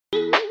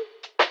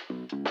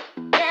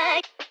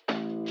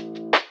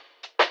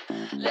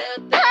Little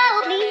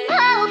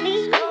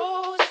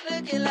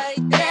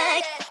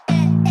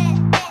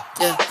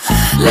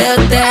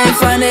thing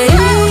from the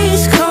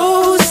East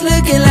Coast,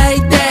 looking like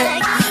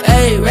that.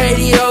 Hey,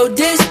 radio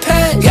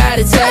dispatch,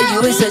 gotta tell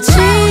you it's a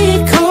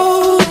cheat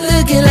code.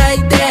 Looking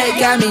like that,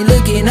 got me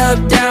looking up,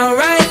 down,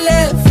 right,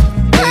 left.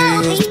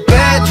 Baby, what's the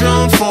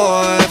bedroom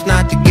for if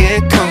not to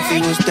get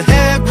comfy? What's the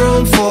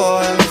headroom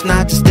for if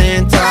not to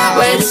stand tall?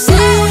 Where the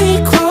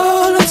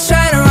sequel, I'm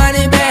trying to run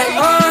it back.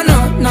 Oh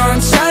no,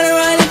 I'm trying to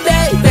run it back.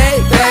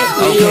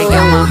 Okay,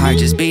 got my heart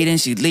just beating,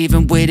 she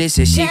leaving with it,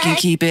 says she can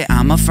keep it.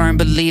 I'm a firm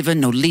believer,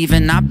 no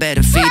leaving, I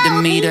better feed the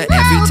meter.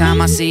 Every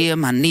time I see her,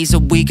 my knees are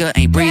weaker,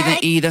 ain't breathing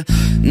either.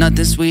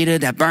 Nothing sweeter,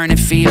 that burning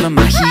fever,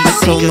 my heat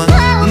I told my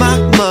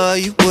mama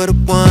you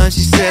would've won.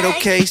 She said,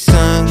 okay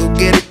son, go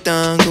get it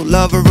done, go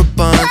love her a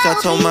bunch. I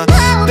told my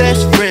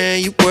best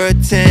friend you were a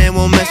 10,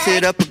 won't mess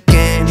it up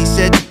again. He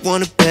said you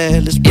want a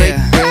bed, let's break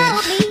bread.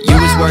 You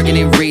was working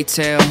in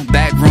retail,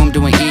 back room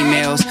doing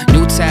emails.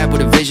 New tab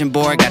with a vision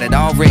board, got it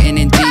all written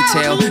in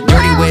detail.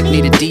 Dirty whip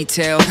need a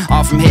detail,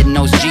 all from hitting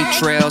those Jeep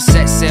trails.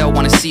 Set sail,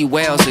 wanna see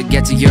whales, so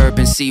get to Europe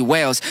and see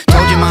whales.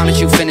 Told your mom that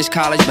you finished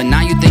college, but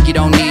now you think you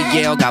don't need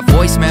Yale. Got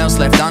voicemails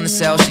left on the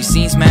cell, she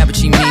seems mad but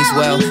she means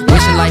well.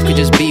 Wishing life could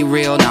just be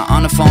real, now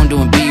on the phone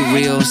doing be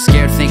real.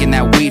 Scared thinking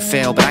that we'd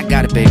fail, but I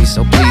got it baby,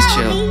 so please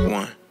chill.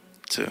 1,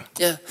 2.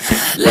 Yeah.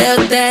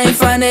 Little thing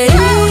from the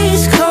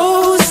East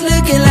Coast,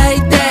 looking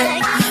like that.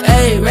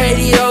 Hey,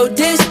 radio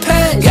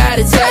dispatch,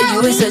 gotta tell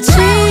you it's a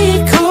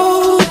cheat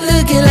code.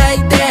 Looking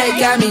like that,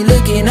 got me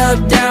looking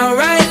up, down,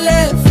 right,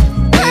 left.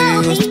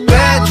 Baby, what's the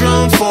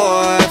bedroom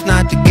for if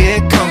not to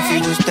get comfy?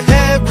 What's the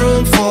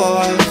headroom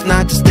for if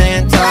not to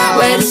stand tall?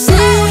 Where the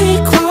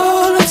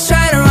sequel, I'm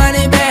trying to run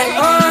it back.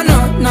 Oh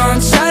no,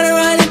 I'm trying to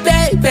run it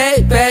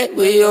back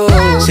with you.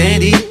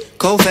 Sandy,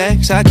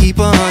 Koufax, I keep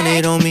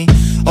 100 on me.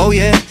 Oh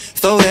yeah,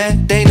 throw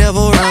that, they never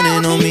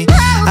running on me.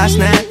 I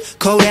snap,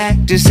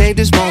 Kodak, just save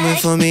this moment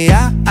for me.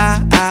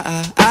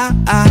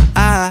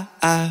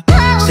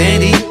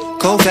 Sandy,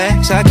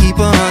 Koufax, I keep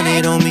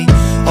 100 on me.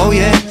 Oh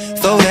yeah,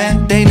 throw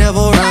that, they never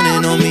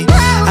running on me.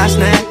 I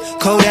snap,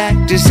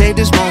 Kodak, just save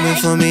this moment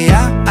for me.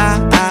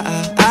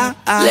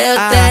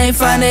 Little thing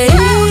from the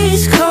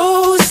East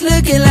Coast,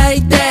 looking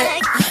like that.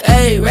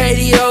 Hey,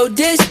 radio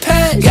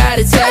dispatch,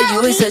 gotta tell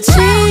you it's a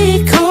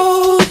cheat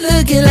code.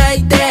 Looking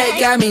like that,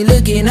 got me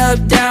looking up,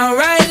 down,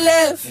 right,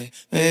 left.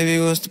 Baby,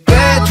 what's the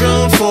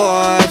bedroom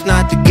for if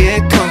not to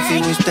get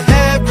comfy? What's the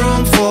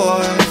headroom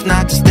for